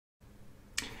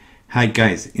Hi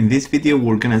guys, in this video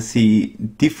we're gonna see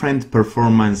different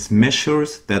performance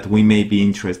measures that we may be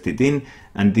interested in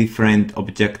and different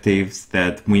objectives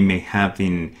that we may have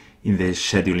in the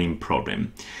scheduling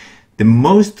problem. The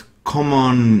most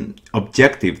common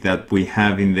objective that we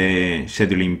have in the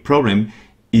scheduling problem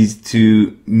is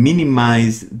to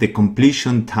minimize the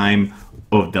completion time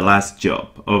of the last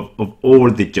job, of all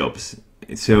the jobs.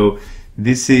 So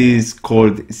this is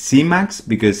called Cmax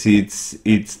because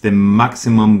it's the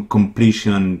maximum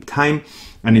completion time,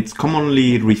 and it's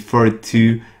commonly referred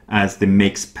to as the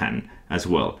makespan as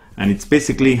well. And it's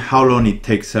basically how long it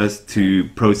takes us to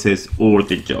process all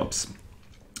the jobs.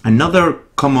 Another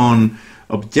common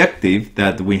objective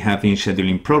that we have in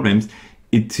scheduling problems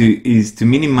is to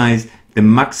minimize the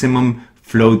maximum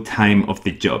flow time of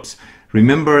the jobs.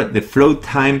 Remember, the flow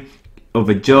time of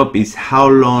a job is how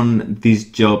long this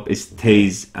job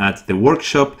stays at the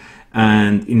workshop,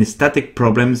 and in static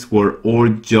problems where all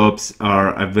jobs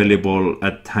are available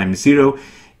at time zero,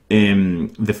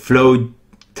 the flow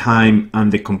time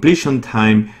and the completion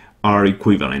time are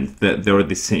equivalent, they're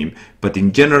the same. But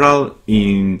in general,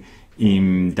 in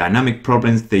dynamic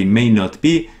problems they may not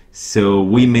be, so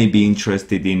we may be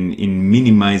interested in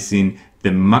minimizing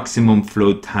the maximum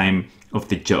flow time of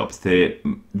the jobs,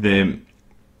 the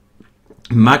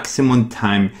maximum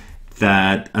time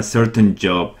that a certain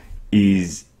job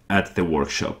is at the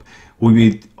workshop. We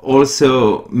would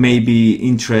also may be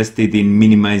interested in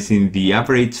minimizing the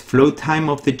average flow time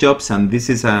of the jobs, and this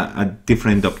is a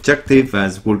different objective,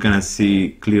 as we're gonna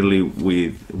see clearly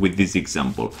with this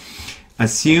example.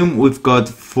 Assume we've got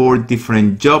 4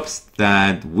 different jobs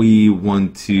that we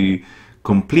want to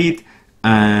complete,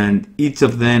 and each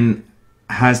of them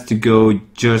has to go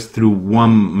just through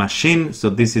one machine. So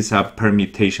this is a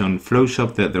permutation flow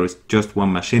chart that there's just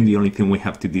one machine. The only thing we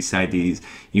have to decide is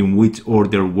in which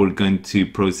order we're going to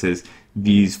process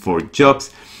these 4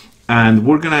 jobs, and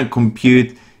we're gonna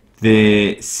compute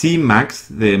the Cmax,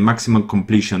 the maximum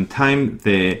completion time,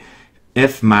 the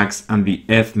Fmax and the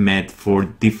Fmet for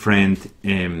different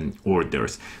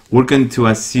orders. We're going to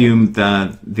assume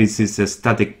that this is a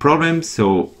static problem,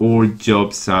 so all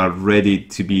jobs are ready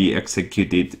to be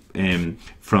executed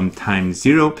from time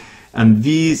 0, and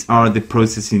these are the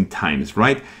processing times,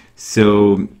 right?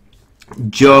 So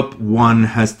job 1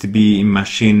 has to be in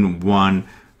machine 1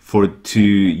 for 2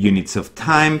 units of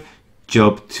time,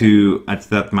 job 2 at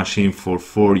that machine for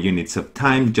 4 units of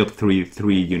time, job 3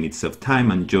 3 units of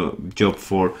time, and job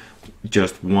 4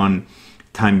 just 1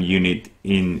 time unit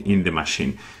in the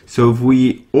machine. So if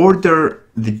we order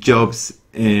the jobs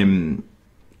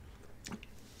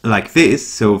like this,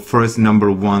 so first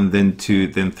number 1, then 2,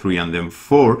 then 3, and then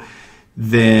 4,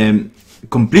 the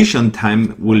completion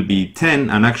time will be 10.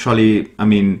 And actually, I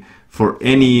mean, for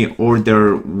any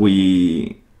order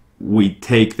we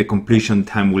take, the completion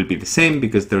time will be the same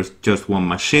because there's just one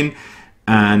machine,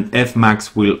 and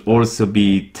Fmax will also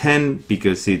be 10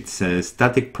 because it's a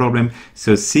static problem.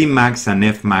 So Cmax and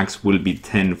Fmax will be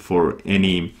 10 for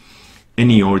any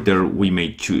order we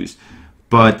may choose.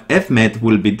 But Fmet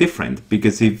will be different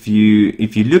because if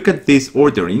you look at this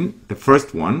ordering, the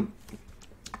first one,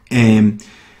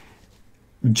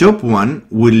 job 1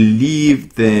 will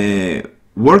leave the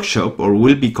workshop or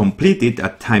will be completed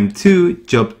at time 2,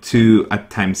 job 2 at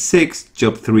time 6,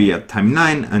 job 3 at time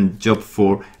 9, and job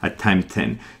 4 at time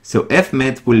 10. So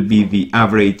Fmet will be the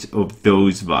average of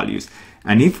those values.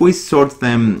 And if we sort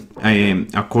them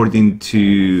according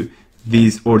to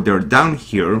this order down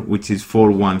here, which is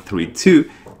 4 1 3 2,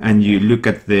 and you look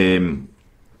at the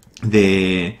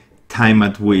time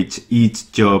at which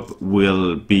each job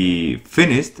will be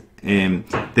finished,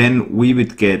 then we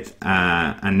would get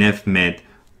an Fmet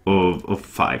of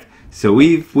 5. So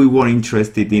if we were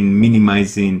interested in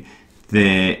minimizing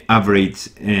the average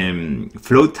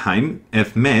flow time,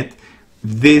 Fmet,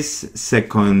 this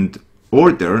second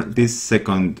order, this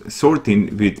second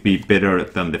sorting would be better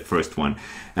than the first one.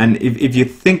 And if you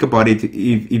think about it,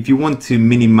 if you want to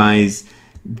minimize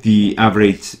the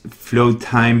average flow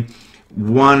time,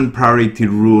 one priority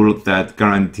rule that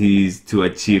guarantees to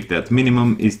achieve that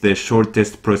minimum is the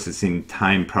shortest processing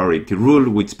time priority rule,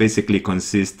 which basically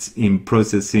consists in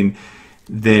processing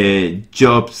the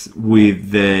jobs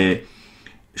with the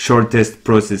shortest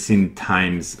processing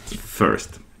times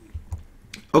first.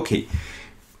 Okay,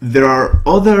 there are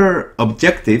other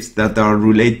objectives that are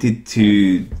related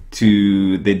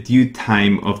to the due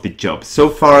time of the job. So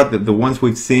far, the ones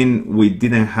we've seen, we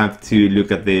didn't have to look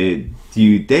at the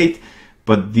due date,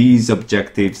 but these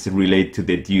objectives relate to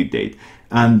the due date.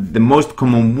 And the most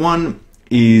common one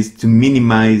is to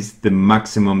minimize the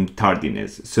maximum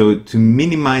tardiness. So to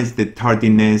minimize the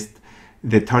tardiness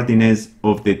the tardiness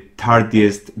of the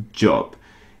tardiest job.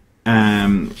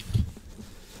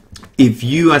 If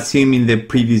you assume in the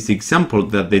previous example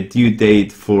that the due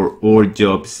date for all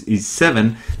jobs is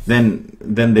 7, then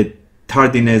the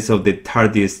tardiness of the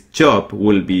tardiest job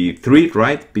will be 3,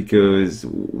 right? Because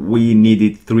we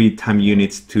needed 3 time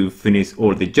units to finish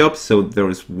all the jobs. So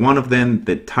there's one of them,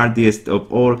 the tardiest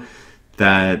of all,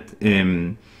 that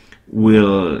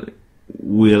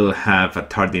will have a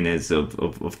tardiness of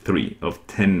 3, of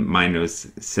 10 minus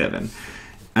 7.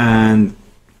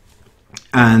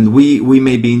 And we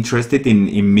may be interested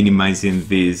in minimizing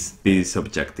this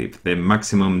objective, the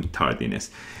maximum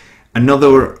tardiness.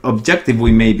 Another objective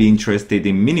we may be interested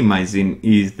in minimizing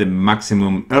is the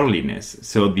maximum earliness.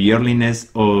 So the earliness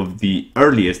of the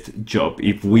earliest job,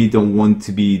 if we don't want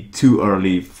to be too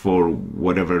early for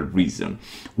whatever reason.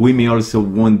 We may also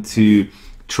want to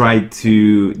try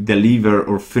to deliver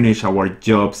or finish our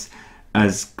jobs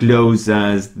as close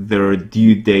as their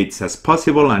due dates as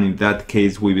possible, and in that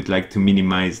case we would like to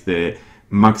minimize the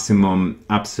maximum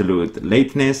absolute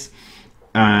lateness,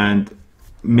 and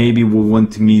maybe we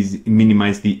want to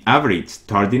minimize the average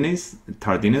tardiness,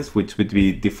 which would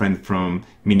be different from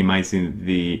minimizing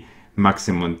the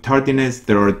maximum tardiness.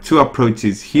 There are 2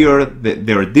 approaches here.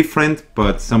 They are different,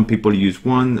 but some people use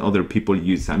one, other people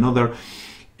use another.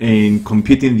 In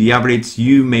computing the average,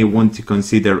 you may want to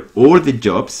consider all the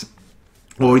jobs,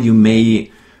 or you may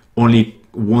only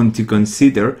want to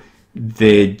consider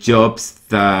the jobs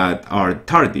that are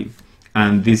tardy.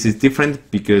 And this is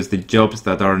different because the jobs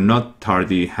that are not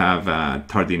tardy have a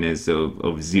tardiness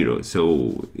of 0.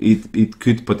 So it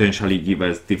could potentially give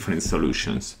us different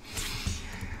solutions.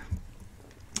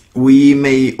 We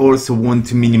may also want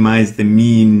to minimize the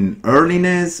mean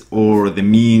earliness or the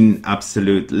mean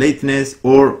absolute lateness,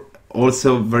 or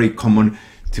also very common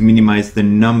to minimize the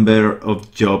number of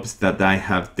jobs that I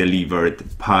have delivered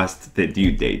past the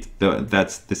due date.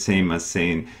 That's the same as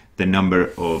saying the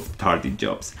number of tardy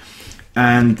jobs.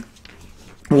 And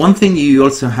one thing you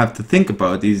also have to think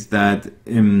about is that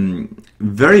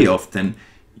very often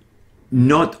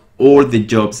not all the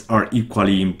jobs are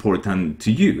equally important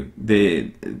to you.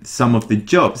 Some of the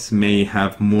jobs may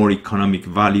have more economic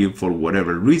value for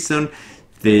whatever reason.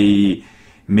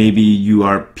 Maybe you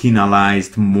are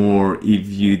penalized more if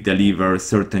you deliver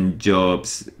certain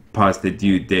jobs past the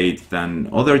due date than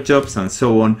other jobs, and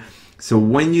so on. So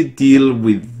when you deal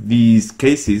with these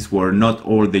cases where not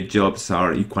all the jobs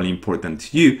are equally important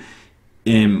to you,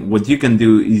 what you can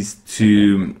do is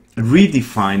to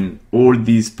redefine all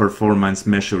these performance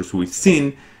measures we've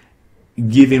seen,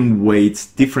 giving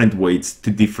different weights to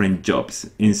different jobs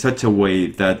in such a way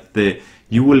that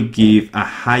you will give a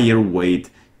higher weight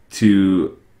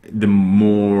to the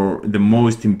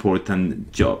most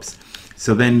important jobs.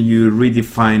 So then you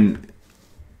redefine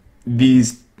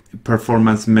these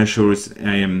performance measures,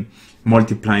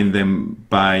 multiplying them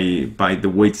by the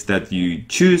weights that you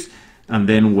choose, and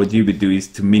then what you would do is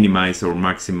to minimize or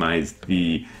maximize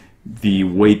the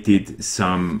weighted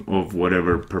sum of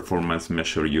whatever performance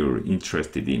measure you're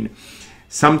interested in.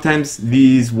 Sometimes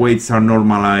these weights are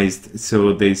normalized,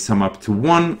 so they sum up to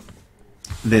 1.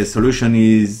 The solution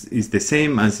is the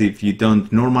same as if you don't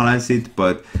normalize it,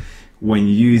 but when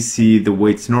you see the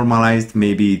weights normalized,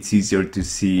 maybe it's easier to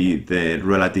see the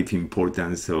relative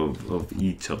importance of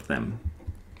each of them.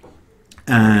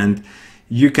 And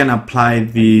you can apply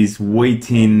this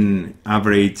weighting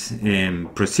average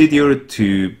procedure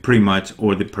to pretty much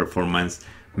all the performance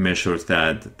measures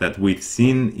that we've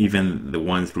seen, even the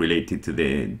ones related to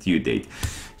the due date.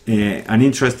 An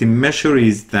interesting measure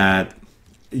is that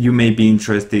you may be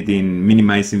interested in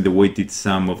minimizing the weighted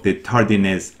sum of the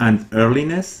tardiness and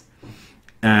earliness.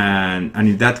 And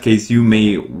in that case, you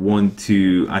may want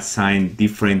to assign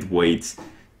different weights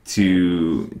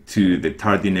to the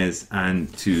tardiness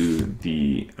and to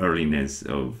the earliness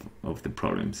of the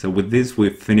problem. So with this,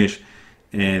 we've finished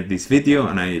this video,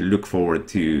 and I look forward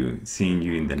to seeing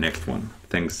you in the next one.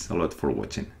 Thanks a lot for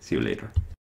watching. See you later.